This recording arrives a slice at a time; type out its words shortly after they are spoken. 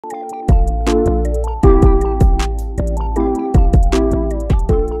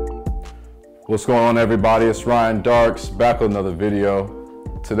What's going on, everybody? It's Ryan Darks back with another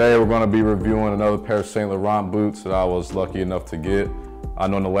video. Today we're going to be reviewing another pair of Saint Laurent boots that I was lucky enough to get. I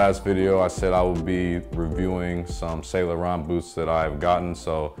know in the last video I said I would be reviewing some Saint Laurent boots that I've gotten,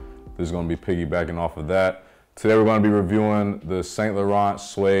 so this is going to be piggybacking off of that. Today we're going to be reviewing the Saint Laurent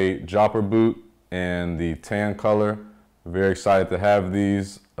suede Jodphur boot in the tan color. Very excited to have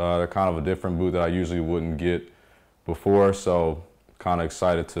these. They're kind of a different boot that I usually wouldn't get before, so kind of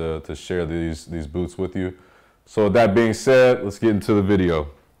excited to share these boots with you. So with that being said, let's get into the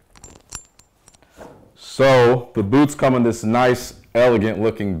video. So the boots come in this nice, elegant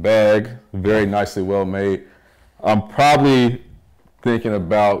looking bag, very nicely well made. I'm probably thinking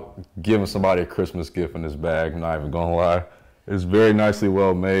about giving somebody a Christmas gift in this bag, I'm not even gonna lie. It's very nicely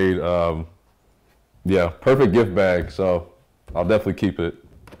well made. Yeah, perfect gift bag, so I'll definitely keep it,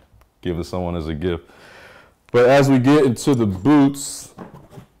 give it to someone as a gift. But as we get into the boots,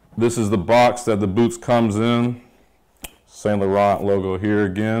 this is the box that the boots comes in. Saint Laurent logo here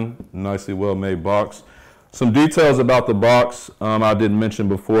again, nicely well made box. Some details about the box I didn't mention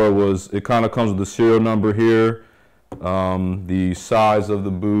before was it kind of comes with the serial number here, the size of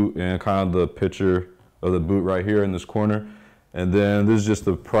the boot, and kind of the picture of the boot right here in this corner. And then this is just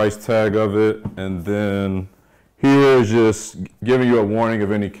the price tag of it. And then here is just giving you a warning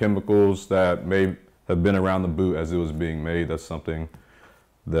of any chemicals that may have been around the boot as it was being made. That's something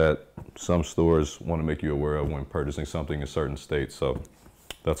that some stores want to make you aware of when purchasing something in certain states. So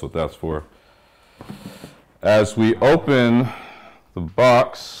that's what that's for. As we open the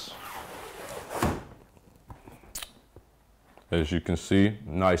box, as you can see,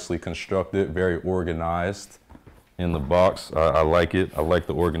 nicely constructed, very organized in the box. I like it. I like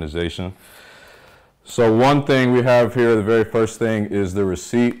the organization. So one thing we have here, the very first thing, is the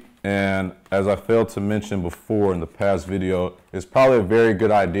receipt. And as I failed to mention before in the past video, it's probably a very good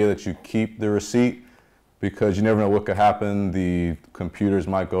idea that you keep the receipt because you never know what could happen. The computers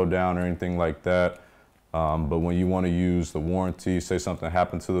might go down or anything like that. But when you want to use the warranty, say something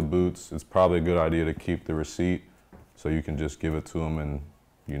happened to the boots, it's probably a good idea to keep the receipt so you can just give it to them and,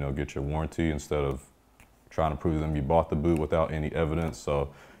 you know, get your warranty instead of trying to prove to them you bought the boot without any evidence. So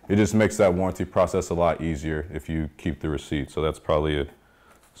it just makes that warranty process a lot easier if you keep the receipt. So that's probably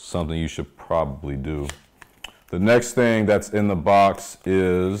something you should probably do. The next thing that's in the box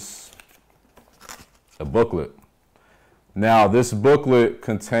is a booklet. Now this booklet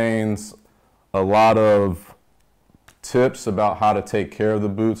contains a lot of tips about how to take care of the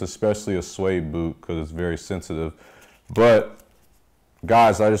boots, especially a suede boot because it's very sensitive. But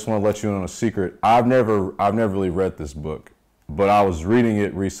guys, I just want to let you in on a secret. I've never really read this book, but I was reading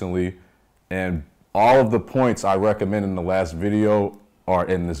it recently, and all of the points I recommend in the last video are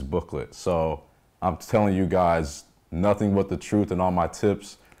in this booklet. So I'm telling you guys nothing but the truth and all my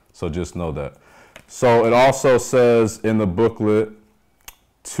tips, so just know that. So it also says in the booklet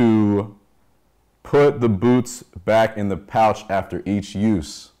to put the boots back in the pouch after each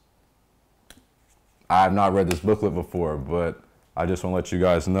use. I have not read this booklet before, but I just want to let you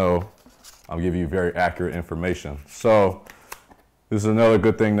guys know I'm giving you very accurate information. So this is another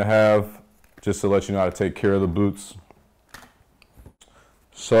good thing to have, just to let you know how to take care of the boots.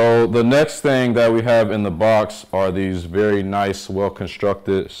 So the next thing that we have in the box are these very nice,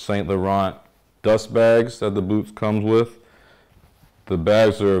 well-constructed Saint Laurent dust bags that the boots comes with. The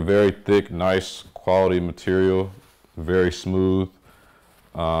bags are a very thick, nice quality material, very smooth.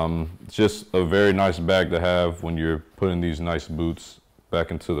 Just a very nice bag to have when you're putting these nice boots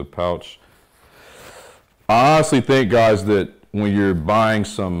back into the pouch. I honestly think, guys, that when you're buying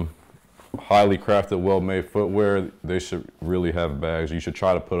some highly crafted, well-made footwear, they should really have bags. You should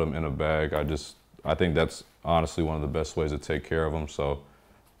try to put them in a bag. I think that's honestly one of the best ways to take care of them. So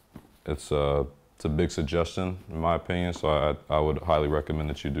it's a big suggestion in my opinion. So I would highly recommend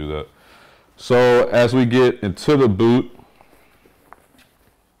that you do that. So as we get into the boot,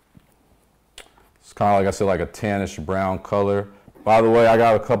 it's kind of like I said, like a tannish brown color. By the way, I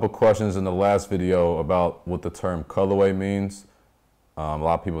got a couple questions in the last video about what the term colorway means. A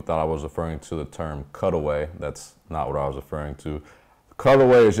lot of people thought I was referring to the term cutaway. That's not what I was referring to.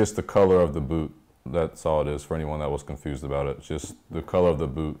 Colorway is just the color of the boot. That's all it is for anyone that was confused about it. It's just the color of the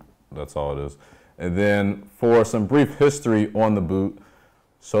boot. That's all it is. And then for some brief history on the boot,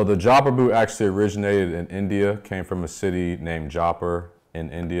 so the Jodphur boot actually originated in India, came from a city named Jodphur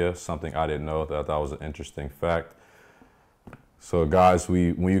in India, something I didn't know that I thought was an interesting fact. So guys,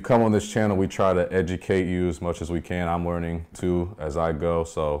 when you come on this channel, we try to educate you as much as we can. I'm learning too as I go,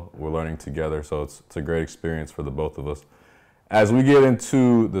 so we're learning together. So it's a great experience for the both of us. As we get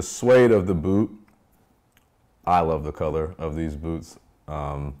into the suede of the boot, I love the color of these boots.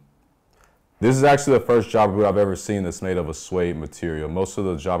 This is actually the first jobber boot I've ever seen that's made of a suede material. Most of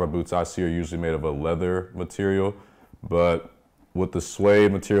the jobber boots I see are usually made of a leather material, but with the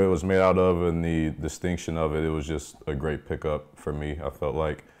suede material it was made out of and the distinction of it, it was just a great pickup for me, I felt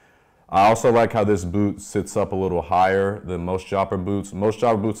like. I also like how this boot sits up a little higher than most jobber boots. Most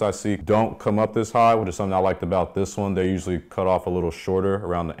jobber boots I see don't come up this high, which is something I liked about this one. They usually cut off a little shorter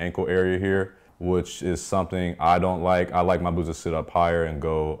around the ankle area here, which is something I don't like. I like my boots to sit up higher and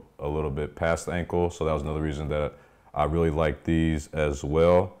go a little bit past the ankle. So that was another reason that I really like these as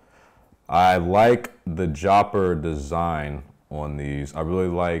well. I like the Jodphur design on these. I really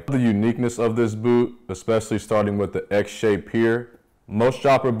like the uniqueness of this boot, especially starting with the X shape here. Most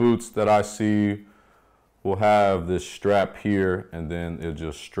Jodphur boots that I see will have this strap here and then it'll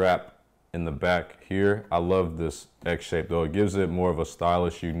just strap in the back here. I love this X shape though. It gives it more of a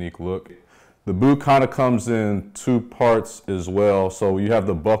stylish, unique look. The boot kind of comes in two parts as well. So you have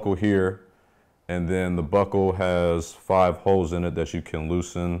the buckle here and then the buckle has 5 holes in it that you can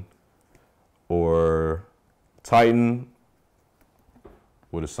loosen or tighten,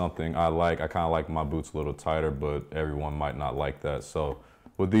 which is something I like. I kind of like my boots a little tighter, but everyone might not like that. So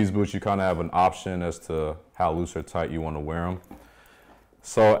with these boots, you kind of have an option as to how loose or tight you want to wear them.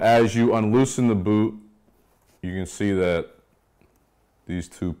 So as you unloosen the boot, you can see that these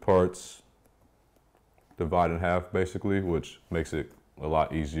two parts divide in half basically, which makes it a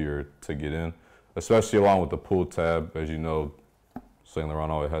lot easier to get in, especially along with the pull tab. As you know, Saint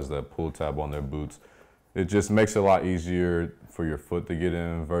Laurent always has that pull tab on their boots. It just makes it a lot easier for your foot to get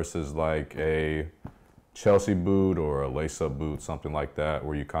in versus like a Chelsea boot or a lace-up boot, something like that,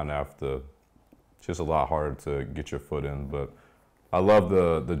 where you kind of have to, it's just a lot harder to get your foot in. But I love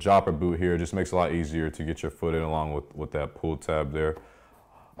the Jodphur boot here. It just makes it a lot easier to get your foot in along with that pull tab there.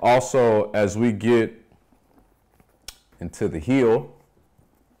 Also, as we get into the heel,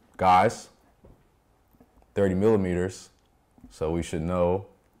 guys, 30 millimeters. So we should know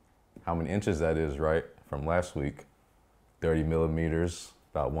how many inches that is, right? From last week. 30 millimeters,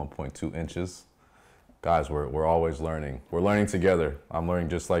 about 1.2 inches. Guys, we're always learning. We're learning together. I'm learning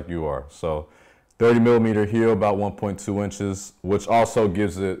just like you are. So 30 millimeter heel, about 1.2 inches, which also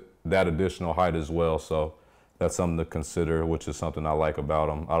gives it that additional height as well. So that's something to consider, which is something I like about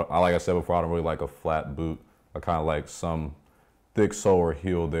them. Like I said before, I don't really like a flat boot. I kind of like some thick sole or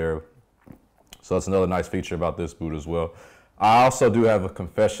heel there. So that's another nice feature about this boot as well. I also do have a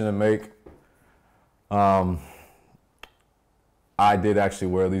confession to make. I did actually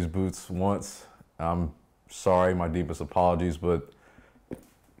wear these boots once. I'm sorry, my deepest apologies, but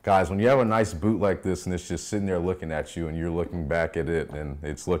guys, when you have a nice boot like this and it's just sitting there looking at you and you're looking back at it and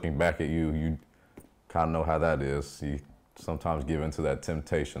it's looking back at you, you kind of know how that is. You sometimes give into that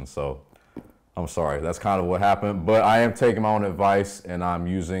temptation. So I'm sorry, that's kind of what happened, but I am taking my own advice and I'm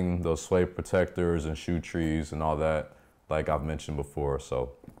using those suede protectors and shoe trees and all that, like I've mentioned before.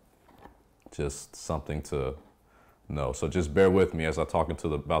 So just something to know. So just bear with me as I talk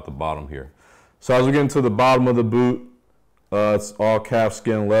about the bottom here. So as we get into the bottom of the boot, it's all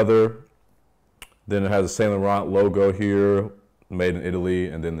calfskin leather. Then it has a Saint Laurent logo here, made in Italy,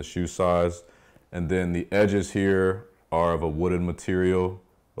 and then the shoe size. And then the edges here are of a wooden material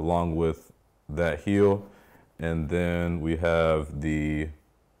along with that heel. And then we have the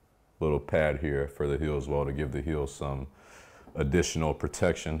little pad here for the heel as well to give the heel some additional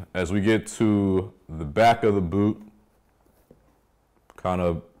protection. As we get to the back of the boot, kind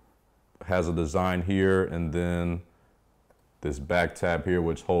of has a design here and then this back tab here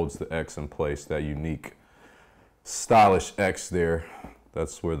which holds the X in place, that unique stylish X there.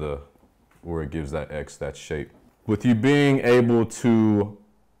 That's where it gives that X that shape. With you being able to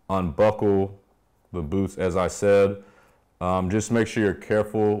unbuckle the boots, as I said, just make sure you're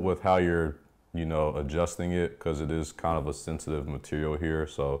careful with how you're adjusting it, because it is kind of a sensitive material here,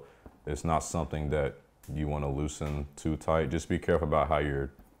 so it's not something that you want to loosen too tight. Just be careful about how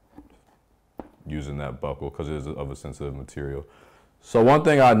you're using that buckle because it is of a sensitive material. So one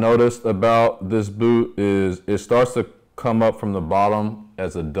thing I noticed about this boot is it starts to come up from the bottom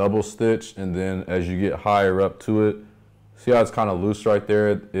as a double stitch, and then as you get higher up to it, see how it's kind of loose right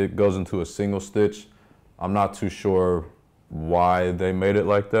there? It goes into a single stitch. I'm not too sure why they made it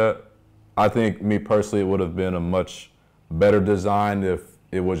like that. I think, me personally, it would have been a much better design if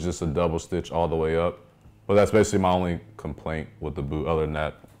it was just a double stitch all the way up. But that's basically my only complaint with the boot. Other than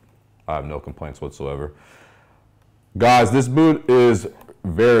that, I have no complaints whatsoever. Guys, this boot is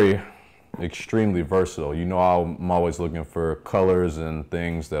extremely versatile. You know, I'm always looking for colors and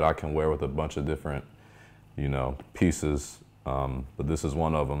things that I can wear with a bunch of different, pieces. But this is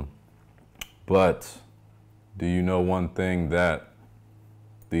one of them. But do you know one thing that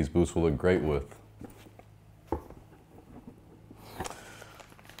these boots will look great with.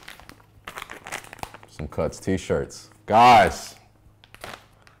 Some Cuts t-shirts. Guys,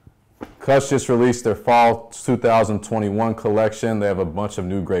 Cuts just released their fall 2021 collection. They have a bunch of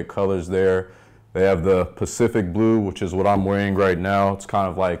new great colors there. They have the Pacific blue, which is what I'm wearing right now. It's kind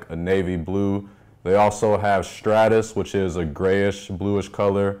of like a navy blue. They also have Stratus, which is a grayish, bluish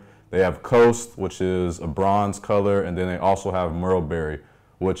color. They have Coast, which is a bronze color. And then they also have Merleberry,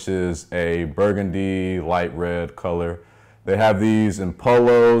 which is a burgundy, light red color. They have these in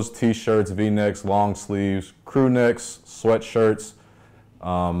polos, t-shirts, v-necks, long sleeves, crew necks, sweatshirts,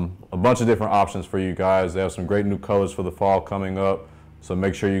 a bunch of different options for you guys. They have some great new colors for the fall coming up, so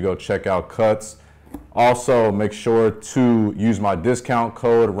make sure you go check out Cuts. Also, make sure to use my discount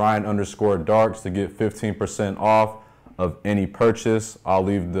code Ryan_Darks to get 15% off of any purchase. I'll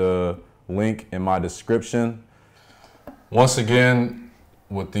leave the link in my description. Once again,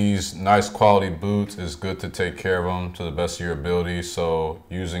 with these nice quality boots, it's good to take care of them to the best of your ability. So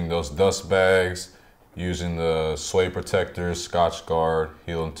using those dust bags, using the suede protectors, Scotch guard,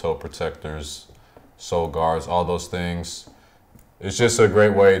 heel and toe protectors, sole guards, all those things. It's just a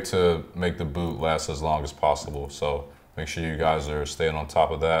great way to make the boot last as long as possible. So make sure you guys are staying on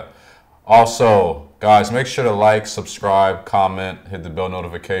top of that. Also, guys, make sure to like, subscribe, comment, hit the bell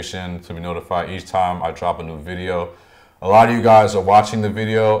notification to be notified each time I drop a new video. A lot of you guys are watching the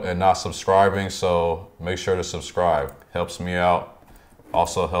video and not subscribing, so make sure to subscribe. Helps me out.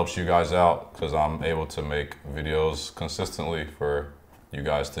 Also helps you guys out because I'm able to make videos consistently for you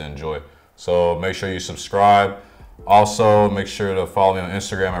guys to enjoy. So make sure you subscribe. Also, make sure to follow me on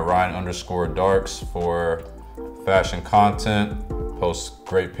Instagram at Ryan_Darks for fashion content. Post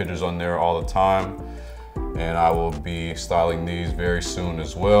great pictures on there all the time. And I will be styling these very soon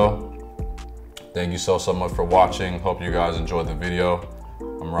as well. Thank you so much for watching. Hope you guys enjoyed the video.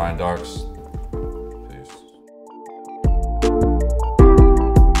 I'm Ryan Darks.